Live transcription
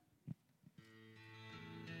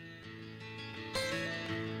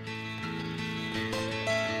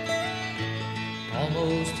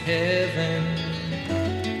heaven,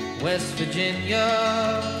 West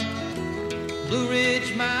Virginia, Blue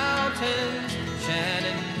Ridge Mountains,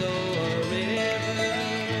 Shenandoah River.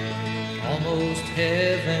 Almost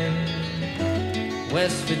heaven,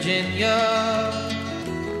 West Virginia,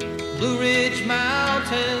 Blue Ridge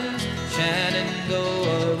Mountains,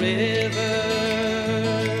 Shenandoah River.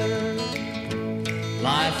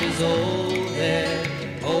 Life is old there,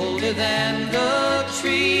 older than the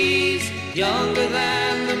trees, younger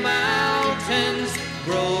than the mountains,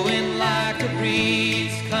 growing like a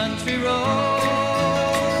breeze. Country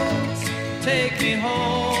roads take me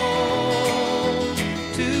home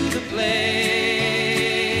to the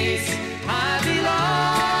place I belong,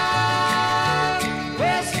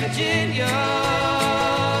 West Virginia.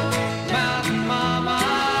 Mountain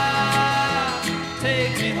mama,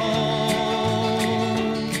 take me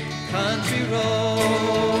home, country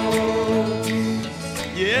roads.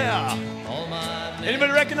 Yeah.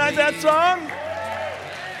 Anybody recognize that song?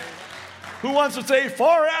 Who wants to say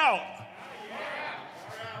far out?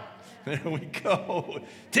 There we go.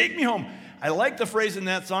 Take me home. I like the phrase in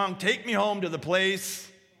that song, take me home to the place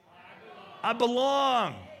I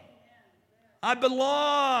belong. I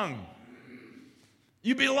belong.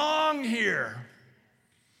 You belong here.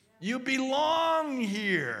 You belong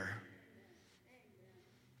here.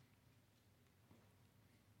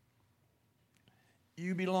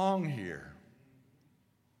 You belong here.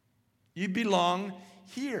 You belong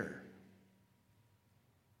here.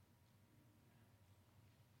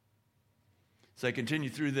 As I continue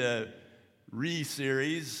through the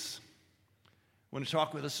Re-series, I want to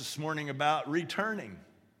talk with us this morning about returning.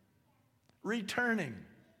 Returning.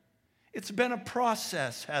 It's been a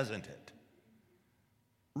process, hasn't it?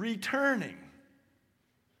 Returning.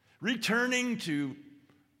 Returning to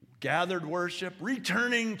gathered worship,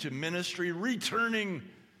 returning to ministry, returning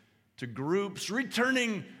to groups,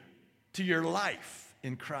 returning to your life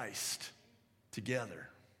in Christ together.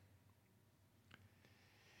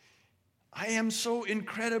 I am so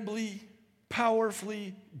incredibly,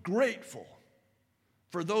 powerfully grateful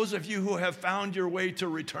for those of you who have found your way to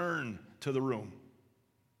return to the room.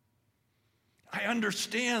 I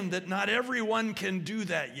understand that not everyone can do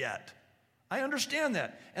that yet. I understand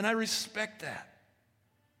that, and I respect that.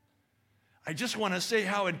 I just want to say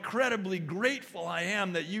how incredibly grateful I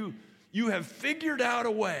am that you have figured out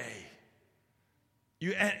a way.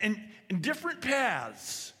 And different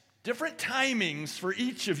paths, different timings for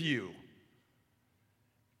each of you.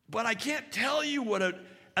 But I can't tell you what an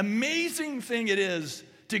amazing thing it is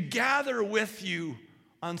to gather with you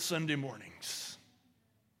on Sunday mornings.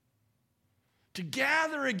 To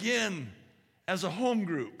gather again as a home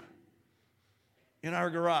group in our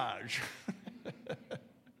garage.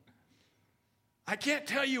 I can't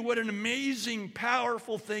tell you what an amazing,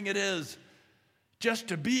 powerful thing it is just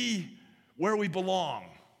to be where we belong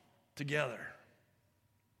together.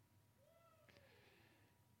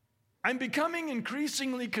 I'm becoming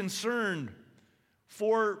increasingly concerned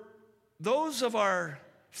for those of our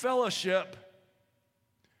fellowship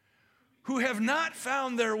who have not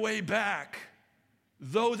found their way back,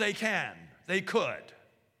 though they could.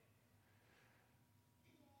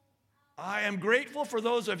 I am grateful for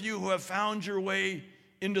those of you who have found your way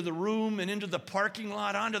into the room and into the parking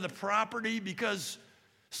lot, onto the property, because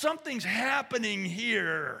something's happening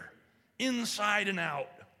here, inside and out,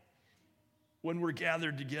 when we're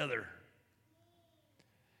gathered together.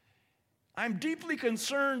 I'm deeply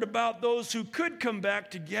concerned about those who could come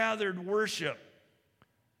back to gathered worship,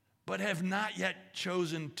 but have not yet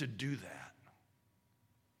chosen to do that.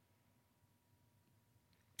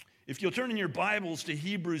 If you'll turn in your Bibles to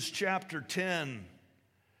Hebrews chapter 10,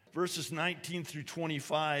 verses 19 through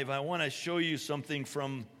 25, I want to show you something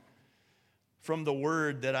from the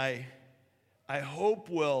Word that I hope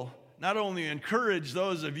will not only encourage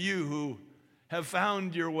those of you who have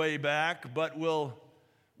found your way back, but will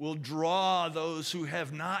draw those who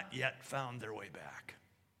have not yet found their way back.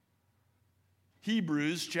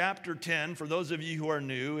 Hebrews chapter 10, for those of you who are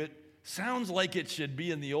new, it sounds like it should be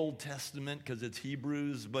in the Old Testament because it's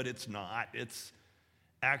Hebrews, but it's not. It's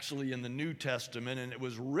actually in the New Testament, and it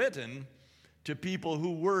was written to people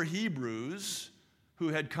who were Hebrews who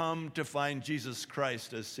had come to find Jesus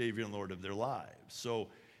Christ as Savior and Lord of their lives. So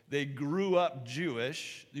they grew up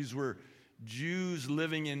Jewish. These were Jews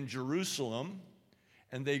living in Jerusalem,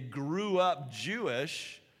 and they grew up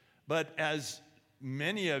Jewish, but as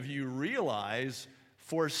many of you realize,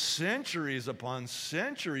 for centuries upon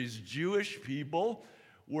centuries, Jewish people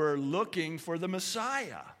were looking for the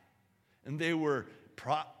Messiah. And they were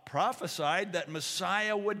prophesied that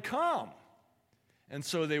Messiah would come. And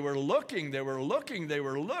so they were looking.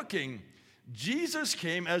 Jesus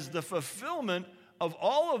came as the fulfillment of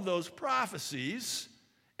all of those prophecies,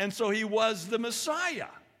 and so he was the Messiah.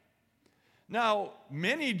 Now,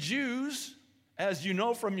 many Jews, as you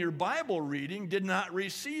know from your Bible reading, did not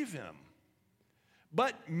receive him,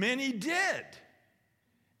 but many did.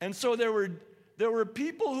 And so there were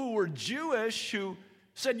people who were Jewish who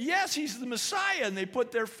said, yes, he's the Messiah, and they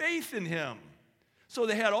put their faith in him. So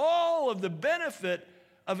they had all of the benefit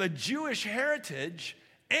of a Jewish heritage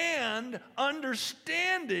and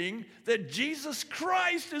understanding that Jesus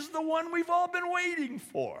Christ is the one we've all been waiting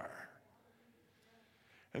for.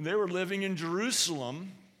 And they were living in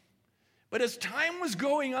Jerusalem. But as time was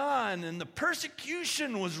going on and the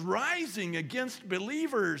persecution was rising against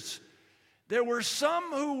believers, there were some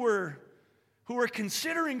who were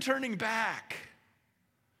considering turning back.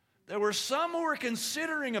 There were some who were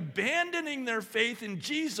considering abandoning their faith in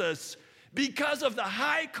Jesus because of the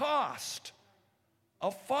high cost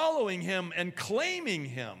of following him and claiming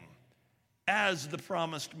him as the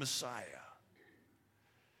promised Messiah.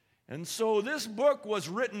 And so this book was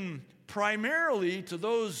written primarily to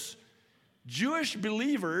those Jewish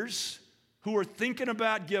believers who were thinking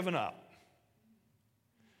about giving up.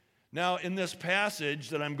 Now, in this passage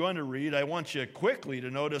that I'm going to read, I want you quickly to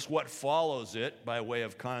notice what follows it by way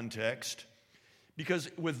of context, because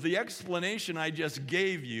with the explanation I just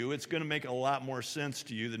gave you, it's going to make a lot more sense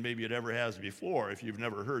to you than maybe it ever has before if you've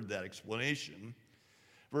never heard that explanation.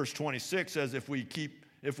 Verse 26 says, if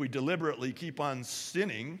we deliberately keep on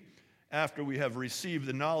sinning after we have received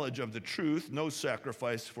the knowledge of the truth, no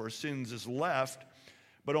sacrifice for sins is left,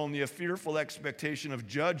 but only a fearful expectation of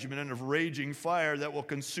judgment and of raging fire that will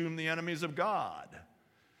consume the enemies of God.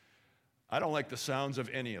 I don't like the sounds of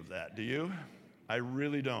any of that, do you? I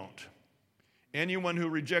really don't. Anyone who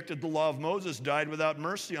rejected the law of Moses died without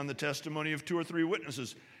mercy on the testimony of 2 or 3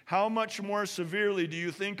 witnesses. How much more severely do you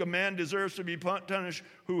think a man deserves to be punished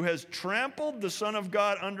who has trampled the Son of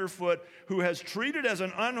God underfoot, who has treated as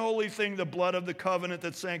an unholy thing the blood of the covenant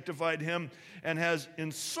that sanctified him, and has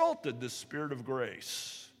insulted the Spirit of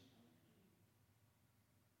grace?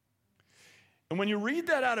 And when you read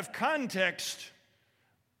that out of context,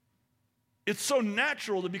 it's so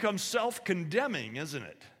natural to become self-condemning, isn't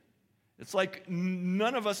it? It's like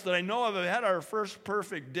none of us that I know of have had our first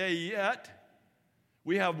perfect day yet.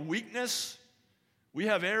 We have weakness. We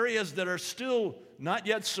have areas that are still not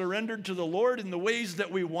yet surrendered to the Lord in the ways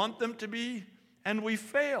that we want them to be, and we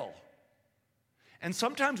fail. And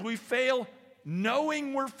sometimes we fail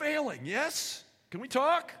knowing we're failing. Yes? Can we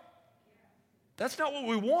talk? That's not what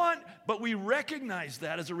we want, but we recognize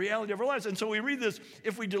that as a reality of our lives. And so we read this,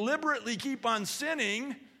 if we deliberately keep on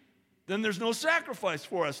sinning, then there's no sacrifice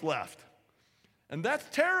for us left. And that's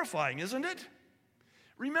terrifying, isn't it?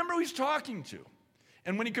 Remember who he's talking to.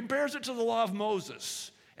 And when he compares it to the law of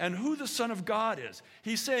Moses and who the Son of God is,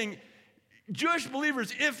 he's saying, Jewish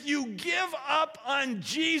believers, if you give up on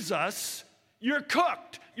Jesus, you're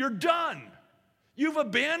cooked. You're done. You've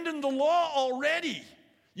abandoned the law already.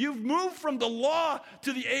 You've moved from the law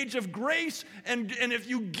to the age of grace, and if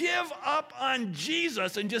you give up on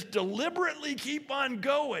Jesus and just deliberately keep on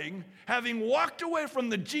going, having walked away from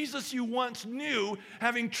the Jesus you once knew,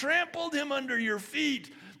 having trampled him under your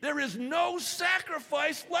feet, there is no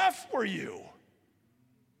sacrifice left for you.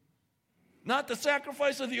 Not the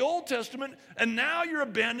sacrifice of the Old Testament, and now you're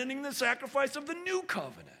abandoning the sacrifice of the New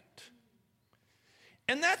Covenant.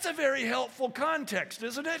 And that's a very helpful context,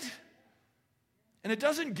 isn't it? And it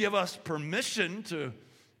doesn't give us permission to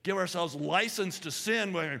give ourselves license to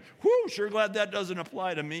sin. We're, sure glad that doesn't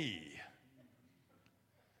apply to me.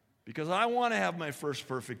 Because I want to have my first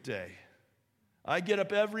perfect day. I get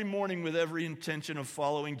up every morning with every intention of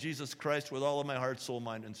following Jesus Christ with all of my heart, soul,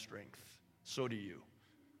 mind, and strength. So do you.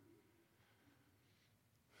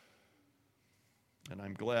 And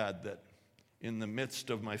I'm glad that in the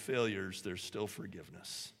midst of my failures, there's still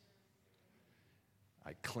forgiveness.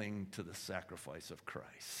 I cling to the sacrifice of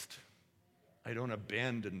Christ. I don't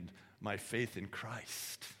abandon my faith in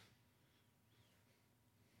Christ.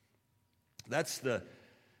 That's the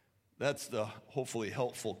hopefully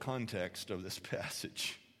helpful context of this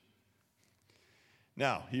passage.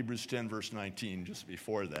 Now, Hebrews 10, verse 19, just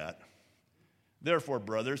before that. Therefore,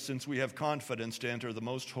 brothers, since we have confidence to enter the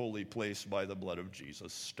most holy place by the blood of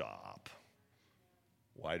Jesus, stop.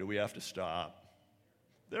 Why do we have to stop?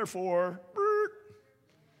 Therefore,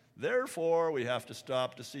 we have to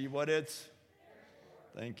stop to see what it's.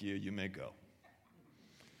 Thank you, you may go.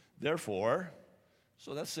 Therefore,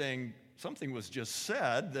 so that's saying something was just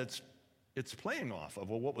said it's playing off of.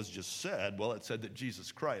 Well, what was just said? Well, it said that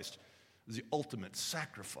Jesus Christ is the ultimate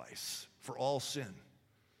sacrifice for all sin.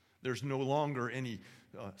 There's no longer any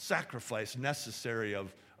sacrifice necessary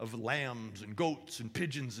of lambs and goats and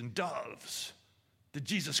pigeons and doves. That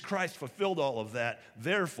Jesus Christ fulfilled all of that.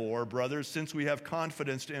 Therefore, brothers, since we have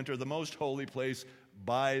confidence to enter the most holy place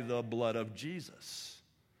by the blood of Jesus.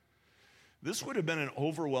 This would have been an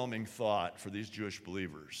overwhelming thought for these Jewish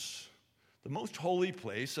believers. The most holy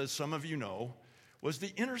place, as some of you know, was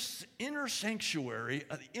the inner sanctuary,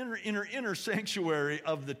 inner sanctuary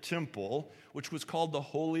of the temple, which was called the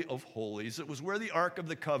Holy of Holies. It was where the Ark of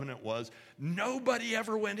the Covenant was. Nobody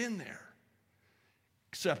ever went in there,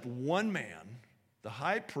 except one man, the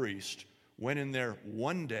high priest, went in there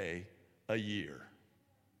one day a year.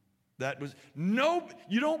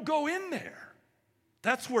 You don't go in there.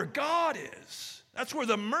 That's where God is. That's where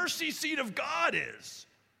the mercy seat of God is.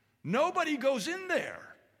 Nobody goes in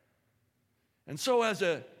there. And so as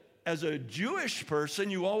a Jewish person,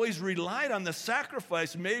 you always relied on the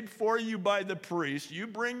sacrifice made for you by the priest. You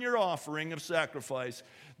bring your offering of sacrifice.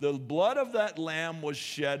 The blood of that lamb was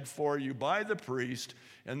shed for you by the priest,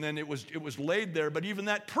 and then it was laid there. But even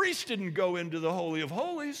that priest didn't go into the Holy of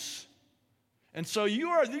Holies. And so you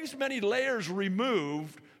are these many layers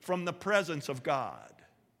removed from the presence of God.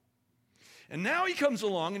 And now he comes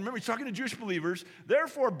along, and remember, he's talking to Jewish believers.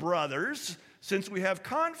 Therefore, brothers, since we have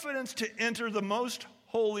confidence to enter the most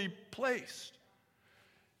holy place.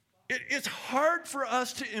 It's hard for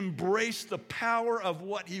us to embrace the power of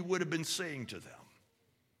what he would have been saying to them.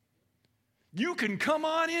 You can come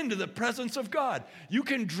on into the presence of God. You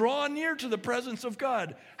can draw near to the presence of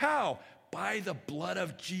God. How? By the blood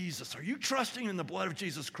of Jesus. Are you trusting in the blood of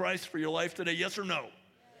Jesus Christ for your life today? Yes or no?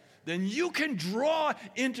 Then you can draw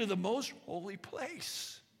into the most holy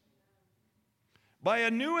place by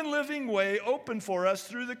a new and living way opened for us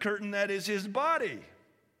through the curtain that is his body.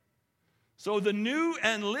 So the new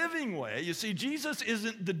and living way, you see, Jesus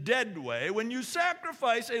isn't the dead way. When you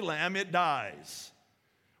sacrifice a lamb, it dies.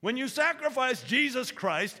 When you sacrifice Jesus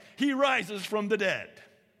Christ, he rises from the dead.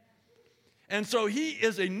 And so he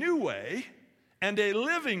is a new way and a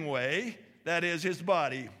living way, that is his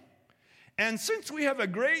body. And since we have a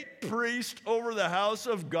great priest over the house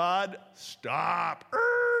of God, stop,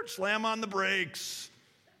 slam on the brakes.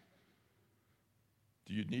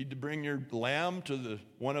 Do you need to bring your lamb to the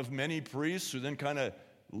one of many priests who then kind of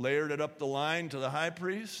layered it up the line to the high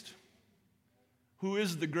priest? Who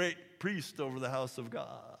is the great priest over the house of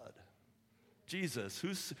God? Jesus,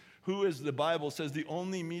 who is, the Bible says, the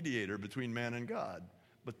only mediator between man and God,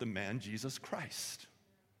 but the man Jesus Christ.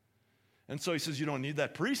 And so he says, you don't need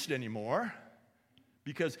that priest anymore,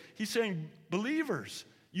 because he's saying, believers,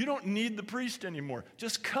 you don't need the priest anymore.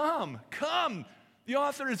 Just come. The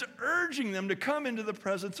author is urging them to come into the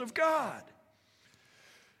presence of God.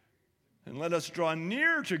 And let us draw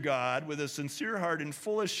near to God with a sincere heart and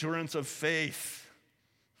full assurance of faith,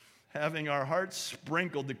 having our hearts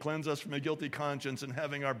sprinkled to cleanse us from a guilty conscience and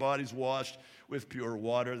having our bodies washed with pure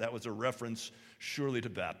water. That was a reference surely to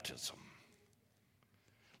baptism.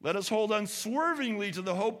 Let us hold unswervingly to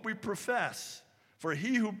the hope we profess, for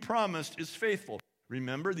he who promised is faithful.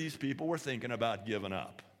 Remember, these people were thinking about giving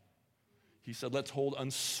up. He said, let's hold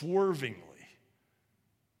unswervingly.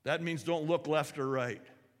 That means don't look left or right.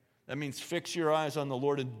 That means fix your eyes on the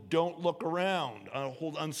Lord and don't look around.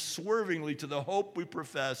 Hold unswervingly to the hope we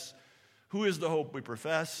profess. Who is the hope we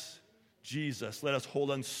profess? Jesus. Let us hold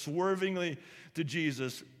unswervingly to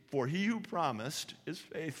Jesus, for he who promised is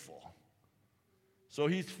faithful. So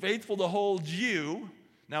he's faithful to hold you.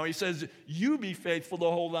 Now he says, you be faithful to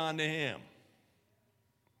hold on to him.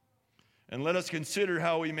 And let us consider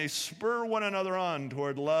how we may spur one another on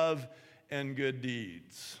toward love and good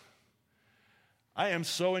deeds. I am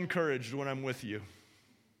so encouraged when I'm with you.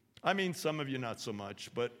 I mean, some of you not so much,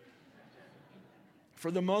 but for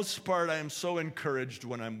the most part, I am so encouraged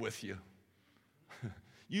when I'm with you.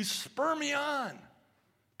 You spur me on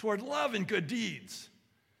toward love and good deeds.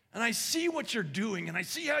 And I see what you're doing, and I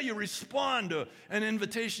see how you respond to an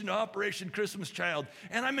invitation to Operation Christmas Child.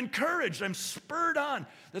 And I'm encouraged, I'm spurred on,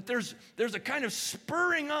 that there's a kind of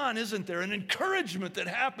spurring on, isn't there? An encouragement that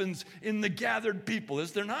happens in the gathered people,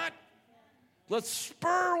 is there not? Let's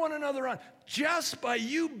spur one another on. Just by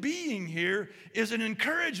you being here is an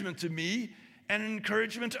encouragement to me and an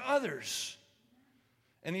encouragement to others.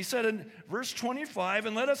 And he said in verse 25,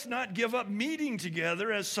 and let us not give up meeting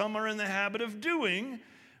together as some are in the habit of doing,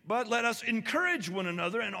 but let us encourage one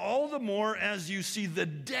another, and all the more as you see the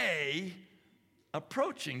day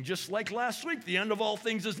approaching. Just like last week, the end of all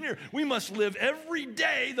things is near. We must live every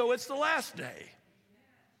day, though it's the last day.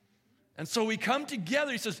 And so we come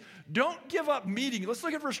together. He says, don't give up meeting. Let's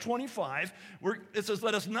look at verse 25. It says,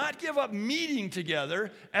 let us not give up meeting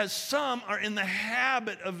together as some are in the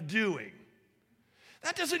habit of doing.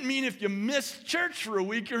 That doesn't mean if you miss church for a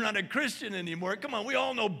week, you're not a Christian anymore. Come on, we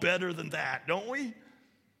all know better than that, don't we?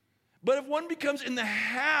 But if one becomes in the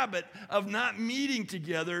habit of not meeting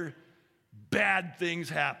together, bad things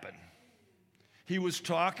happen. He was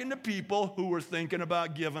talking to people who were thinking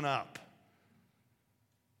about giving up.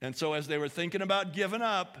 And so as they were thinking about giving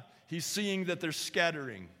up, he's seeing that they're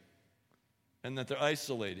scattering and that they're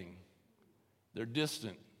isolating. They're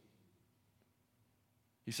distant.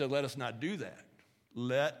 He said, let us not do that.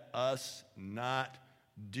 Let us not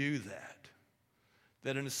do that.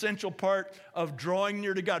 That an essential part of drawing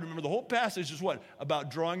near to God, remember the whole passage is what? About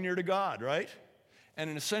drawing near to God, right? And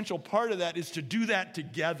an essential part of that is to do that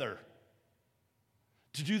together.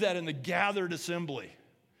 To do that in the gathered assembly.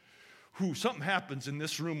 Something happens in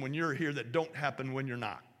this room when you're here that don't happen when you're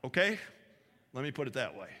not, okay? Let me put it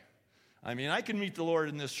that way. I mean, I can meet the Lord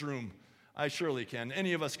in this room. I surely can.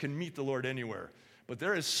 Any of us can meet the Lord anywhere. But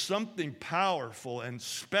there is something powerful and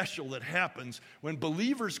special that happens when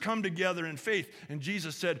believers come together in faith. And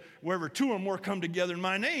Jesus said, wherever two or more come together in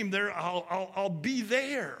my name, there I'll be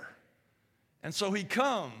there. And so he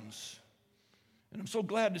comes. And I'm so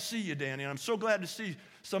glad to see you, Danny. And I'm so glad to see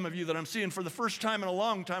some of you that I'm seeing for the first time in a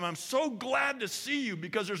long time. I'm so glad to see you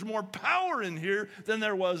because there's more power in here than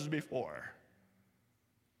there was before.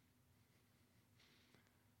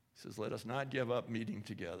 He says, let us not give up meeting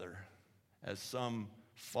together as some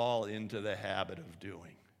fall into the habit of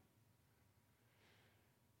doing.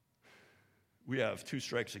 We have two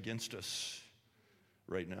strikes against us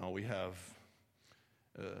right now. We have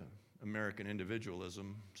American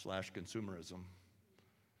individualism / consumerism.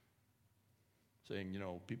 Saying,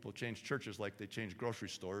 people change churches like they change grocery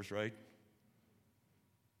stores, right?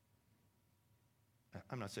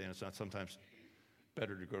 I'm not saying it's not sometimes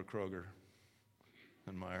better to go to Kroger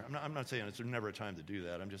than Meijer. I'm not saying there's never a time to do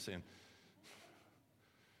that. I'm just saying,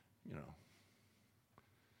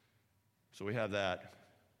 So we have that,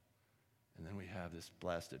 and then we have this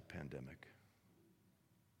blasted pandemic.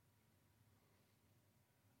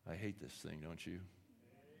 I hate this thing, don't you?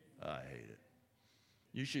 I hate it.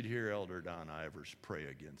 You should hear Elder Don Ivers pray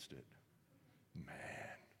against it. Man,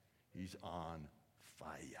 he's on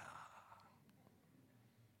fire.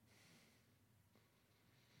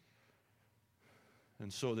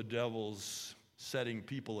 And so the devil's setting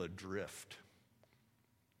people adrift.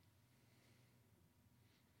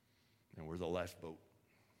 And we're the lifeboat.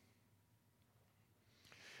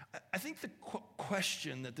 I think the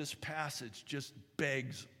question that this passage just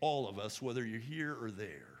begs all of us, whether you're here or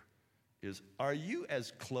there, is, are you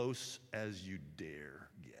as close as you dare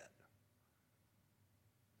get?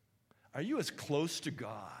 Are you as close to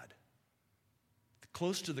God,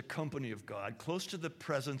 close to the company of God, close to the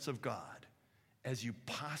presence of God as you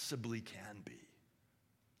possibly can be?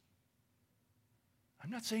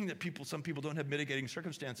 I'm not saying that some people don't have mitigating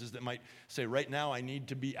circumstances that might say, right now I need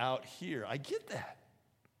to be out here. I get that.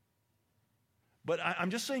 But I'm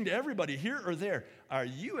just saying to everybody, here or there, are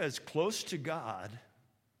you as close to God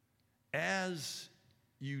as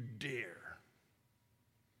you dare?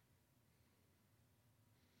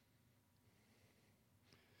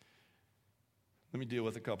 Let me deal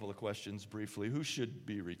with a couple of questions briefly. Who should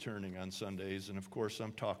be returning on Sundays? And of course,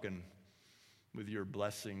 I'm talking with your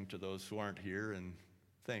blessing to those who aren't here and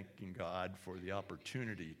thanking God for the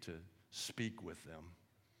opportunity to speak with them.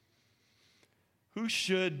 Who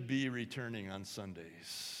should be returning on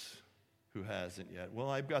Sundays? Who hasn't yet? Well,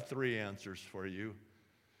 I've got 3 answers for you.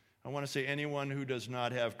 I want to say anyone who does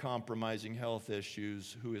not have compromising health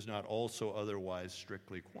issues, who is not also otherwise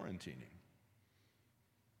strictly quarantining.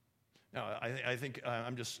 Now, I think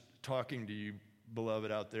I'm just talking to you,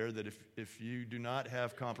 beloved, out there, that if you do not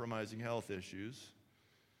have compromising health issues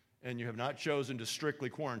and you have not chosen to strictly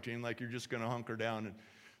quarantine, like you're just going to hunker down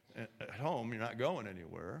at home, you're not going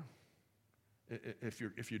anywhere.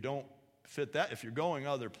 If you don't fit that, if you're going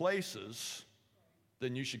other places,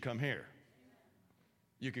 then you should come here.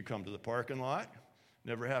 You could come to the parking lot,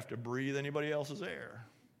 never have to breathe anybody else's air.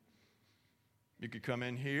 You could come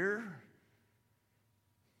in here.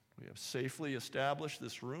 We have safely established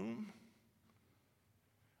this room.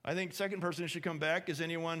 I think second person who should come back is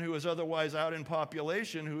anyone who is otherwise out in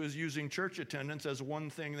population who is using church attendance as one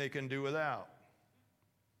thing they can do without.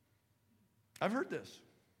 I've heard this.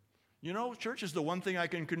 Church is the one thing I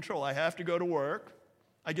can control. I have to go to work.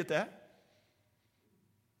 I get that.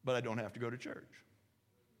 But I don't have to go to church.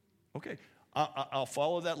 Okay, I'll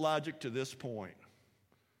follow that logic to this point,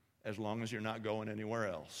 as long as you're not going anywhere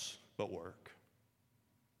else but work.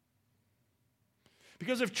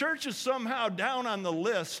 Because if church is somehow down on the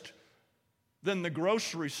list than the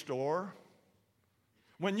grocery store,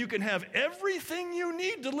 when you can have everything you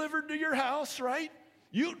need delivered to your house, right?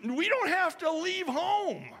 We don't have to leave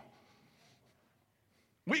home.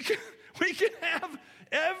 We can have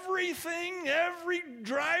everything, every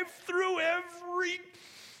drive-through, every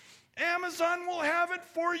Amazon will have it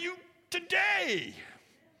for you today.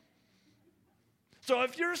 So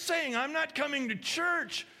if you're saying, I'm not coming to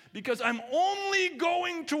church because I'm only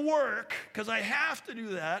going to work because I have to do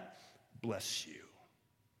that, bless you.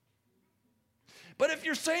 But if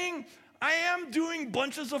you're saying, I am doing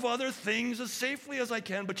bunches of other things as safely as I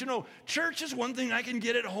can, but church is one thing I can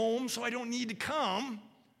get at home, so I don't need to come.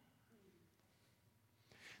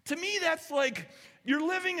 To me, that's like you're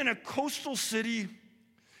living in a coastal city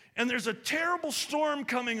and there's a terrible storm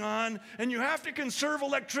coming on and you have to conserve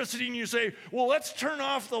electricity and you say, well, let's turn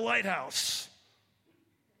off the lighthouse.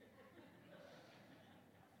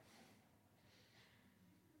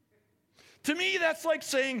 To me, that's like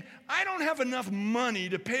saying, I don't have enough money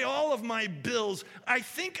to pay all of my bills. I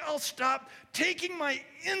think I'll stop taking my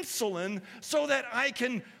insulin so that I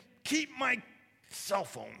can keep my cell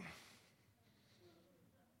phone.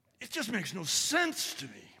 It just makes no sense to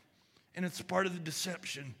me. And it's part of the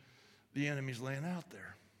deception the enemy's laying out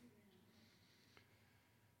there.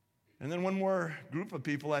 And then one more group of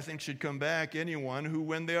people I think should come back, anyone who,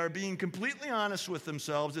 when they are being completely honest with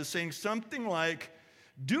themselves, is saying something like,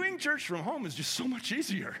 doing church from home is just so much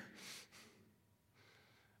easier.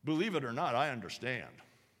 Believe it or not, I understand.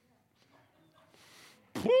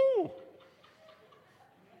 Woo!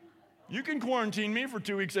 You can quarantine me for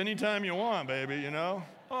 2 weeks anytime you want, baby,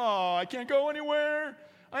 Oh, I can't go anywhere.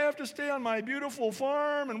 I have to stay on my beautiful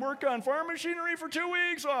farm and work on farm machinery for 2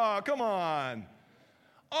 weeks. Oh, come on.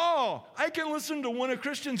 Oh, I can listen to one of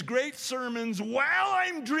Christian's great sermons while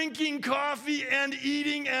I'm drinking coffee and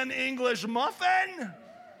eating an English muffin.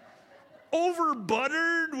 Over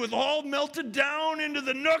buttered with all melted down into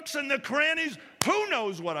the nooks and the crannies. Who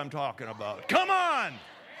knows what I'm talking about? Come on.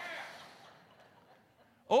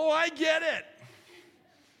 Oh, I get it.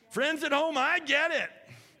 Friends at home, I get it.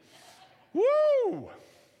 Woo!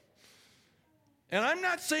 And I'm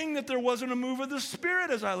not saying that there wasn't a move of the Spirit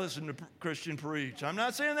as I listened to Christian preach. I'm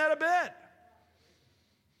not saying that a bit.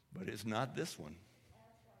 But it's not this one.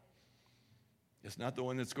 It's not the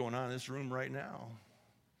one that's going on in this room right now.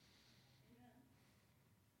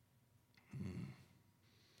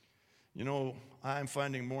 I'm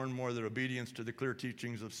finding more and more that obedience to the clear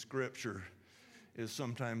teachings of Scripture is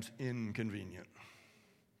sometimes inconvenient.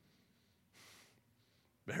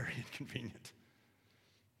 Very inconvenient.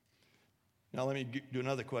 Now let me do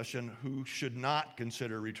another question. Who should not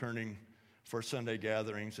consider returning for Sunday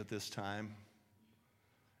gatherings at this time?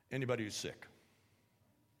 Anybody who's sick.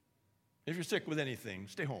 If you're sick with anything,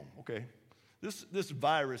 stay home, okay? This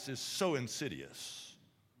virus is so insidious.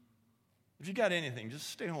 If you got anything, just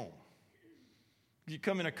stay home. If you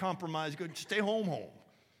come in a compromise, go stay home.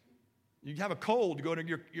 You have a cold,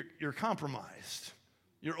 you're compromised.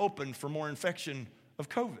 You're open for more infection of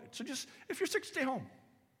COVID. So just, if you're sick, stay home.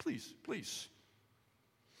 Please.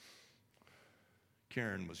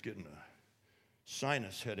 Karen was getting a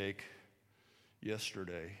sinus headache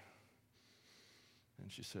yesterday.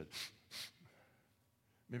 And she said,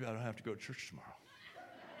 maybe I don't have to go to church tomorrow.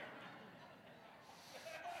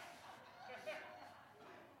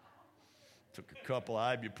 Took a couple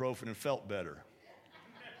of ibuprofen and felt better.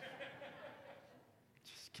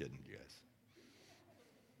 Just kidding, you guys.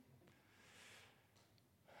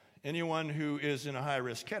 Anyone who is in a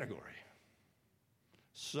high-risk category.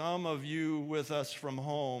 Some of you with us from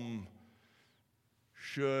home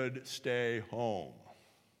should stay home.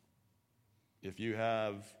 If you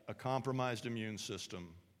have a compromised immune system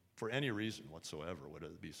for any reason whatsoever, whether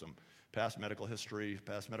it be some past medical history,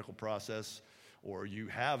 past medical process, or you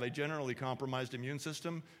have a generally compromised immune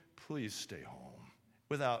system, please stay home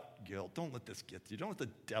without guilt. Don't let this get to you. Don't let the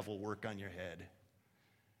devil work on your head.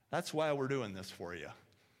 That's why we're doing this for you.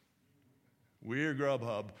 We're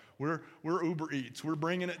Grubhub. We're Uber Eats. We're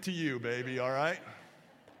bringing it to you, baby, all right?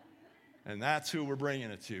 And that's who we're bringing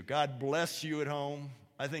it to. God bless you at home.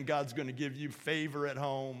 I think God's going to give you favor at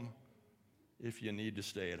home if you need to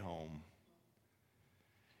stay at home.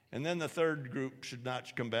 And then the third group should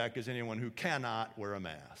not come back as anyone who cannot wear a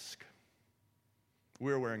mask.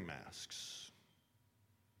 We're wearing masks.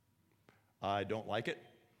 I don't like it.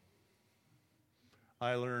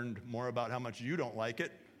 I learned more about how much you don't like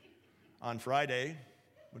it on Friday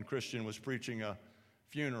when Christian was preaching a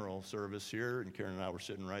funeral service here, and Karen and I were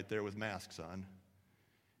sitting right there with masks on.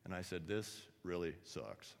 And I said, this really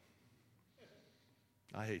sucks.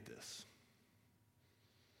 I hate this.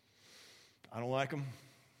 I don't like them,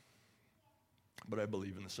 but I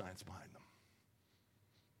believe in the science behind them.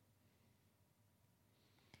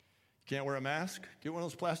 Can't wear a mask? Get one of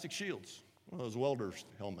those plastic shields, one of those welder's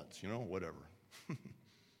helmets, whatever.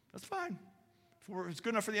 That's fine. If it's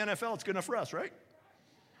good enough for the NFL, it's good enough for us, right?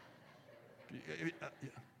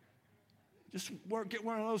 Just get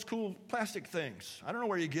one of those cool plastic things. I don't know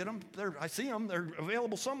where you get them. I see them. They're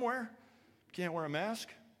available somewhere. Can't wear a mask.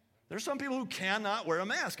 There's some people who cannot wear a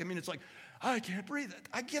mask. I mean, it's like, I can't breathe.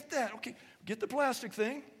 I get that. Okay, get the plastic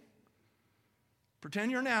thing.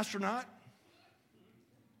 Pretend you're an astronaut.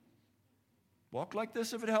 Walk like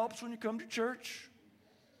this if it helps when you come to church.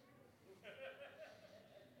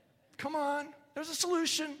 Come on, there's a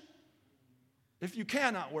solution. If you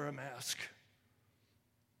cannot wear a mask.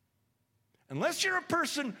 Unless you're a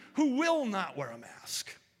person who will not wear a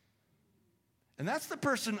mask. And that's the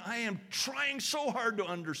person I am trying so hard to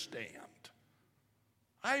understand.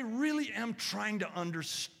 I really am trying to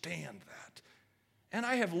understand that. And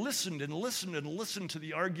I have listened and listened and listened to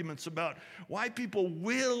the arguments about why people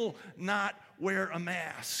will not wear a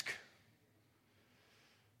mask.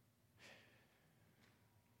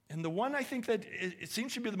 And the one I think that it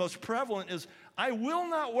seems to be the most prevalent is, I will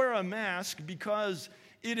not wear a mask because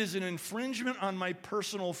it is an infringement on my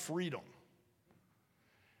personal freedom.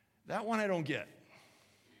 That one I don't get.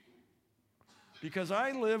 Because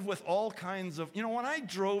I live with all kinds of, when I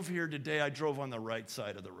drove here today, I drove on the right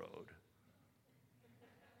side of the road.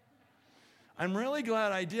 I'm really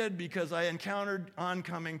glad I did because I encountered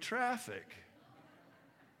oncoming traffic.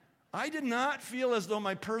 I did not feel as though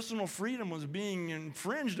my personal freedom was being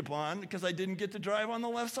infringed upon because I didn't get to drive on the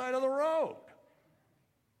left side of the road.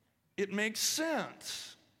 It makes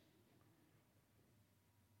sense.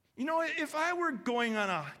 If I were going on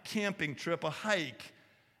a camping trip, a hike,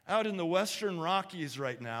 out in the Western Rockies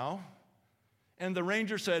right now, and the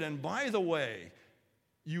ranger said, and by the way,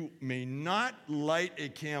 you may not light a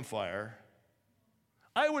campfire,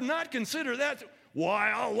 I would not consider that,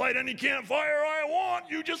 why, I'll light any campfire I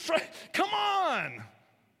want, you just try, come on.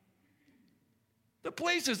 The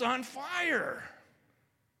place is on fire.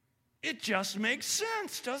 It just makes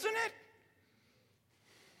sense, doesn't it?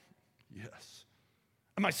 Yes.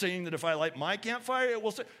 Am I saying that if I light my campfire, it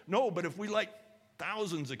will say, no, but if we light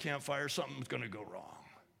thousands of campfires, something's going to go wrong.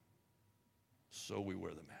 So we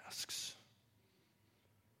wear the masks.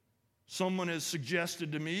 Someone has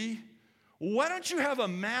suggested to me, why don't you have a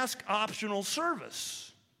mask optional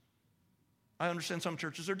service? I understand some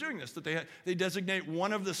churches are doing this, that they designate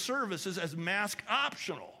one of the services as mask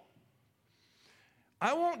optional.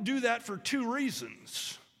 I won't do that for two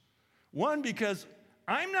reasons. One, because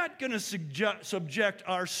I'm not going to subject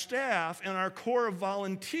our staff and our corps of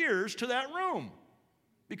volunteers to that room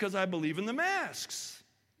because I believe in the masks.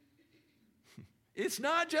 It's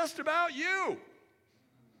not just about you.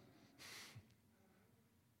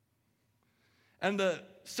 And the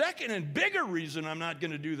second and bigger reason I'm not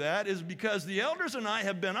going to do that is because the elders and I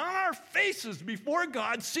have been on our faces before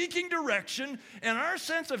God seeking direction, and our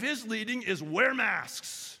sense of His leading is wear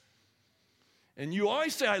masks. And you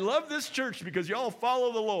always say, I love this church because y'all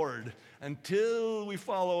follow the Lord, until we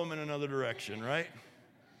follow Him in another direction, right?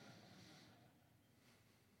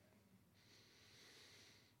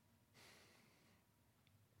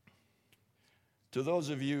 To those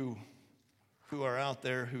of you who are out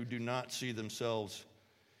there who do not see themselves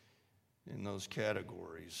in those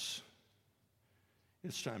categories,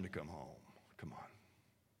 it's time to come home. Come on.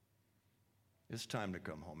 It's time to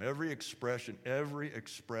come home. Every expression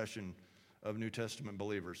of New Testament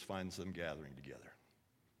believers finds them gathering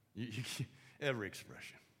together. Every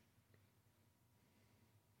expression.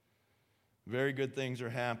 Very good things are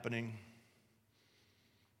happening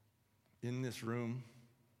in this room,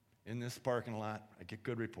 in this parking lot. I get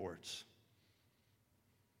good reports.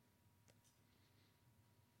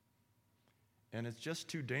 And it's just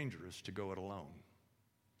too dangerous to go it alone.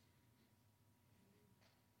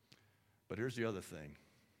 But here's the other thing.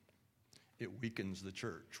 It weakens the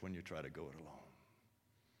church when you try to go it alone.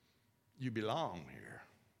 You belong here.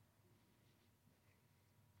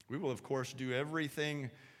 We will, of course, do everything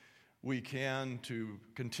we can to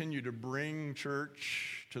continue to bring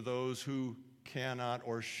church to those who cannot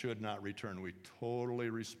or should not return. We totally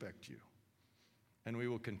respect you. And we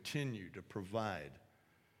will continue to provide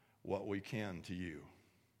what we can to you.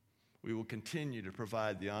 We will continue to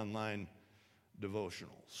provide the online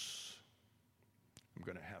devotionals. I'm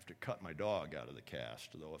going to have to cut my dog out of the cast,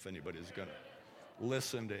 though, if anybody's going to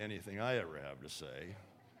listen to anything I ever have to say.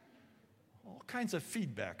 All kinds of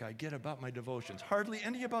feedback I get about my devotions. Hardly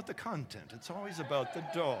any about the content. It's always about the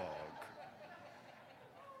dog.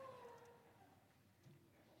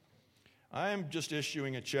 I am just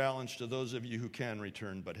issuing a challenge to those of you who can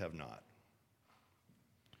return but have not.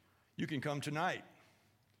 You can come tonight.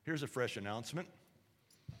 Here's a fresh announcement.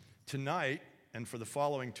 Tonight, and for the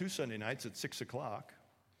following 2 Sunday nights at 6 o'clock,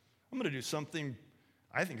 I'm going to do something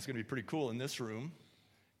I think is going to be pretty cool in this room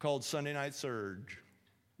called Sunday Night Surge.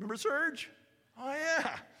 Remember Surge? Oh,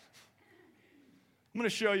 yeah. I'm going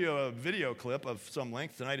to show you a video clip of some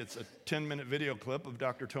length tonight. It's a 10-minute video clip of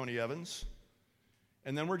Dr. Tony Evans.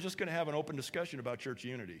 And then we're just going to have an open discussion about church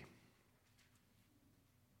unity.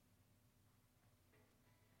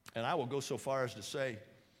 And I will go so far as to say,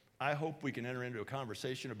 I hope we can enter into a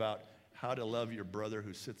conversation about how to love your brother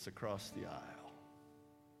who sits across the aisle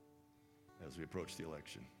as we approach the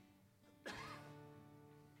election.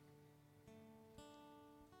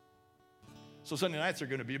 So Sunday nights are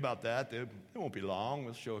going to be about that. They won't be long.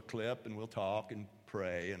 We'll show a clip and we'll talk and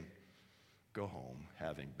pray and go home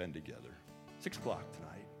having been together. 6 o'clock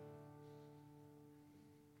tonight.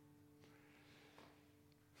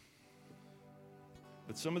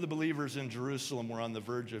 But some of the believers in Jerusalem were on the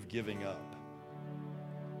verge of giving up.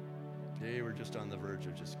 They were just on the verge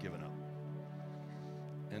of just giving up.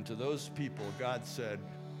 And to those people, God said,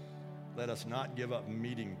 let us not give up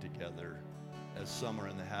meeting together as some are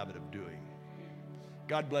in the habit of doing.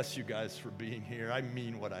 God bless you guys for being here. I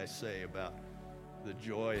mean what I say about the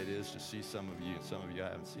joy it is to see some of you. Some of you I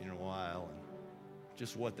haven't seen in a while. And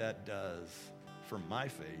just what that does for my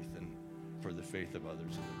faith and for the faith of others in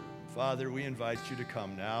the room. Father, we invite you to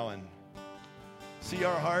come now and see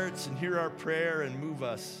our hearts and hear our prayer and move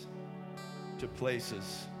us to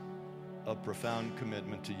places of profound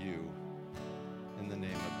commitment to you in the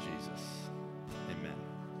name of Jesus. Amen.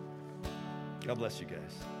 God bless you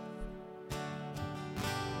guys.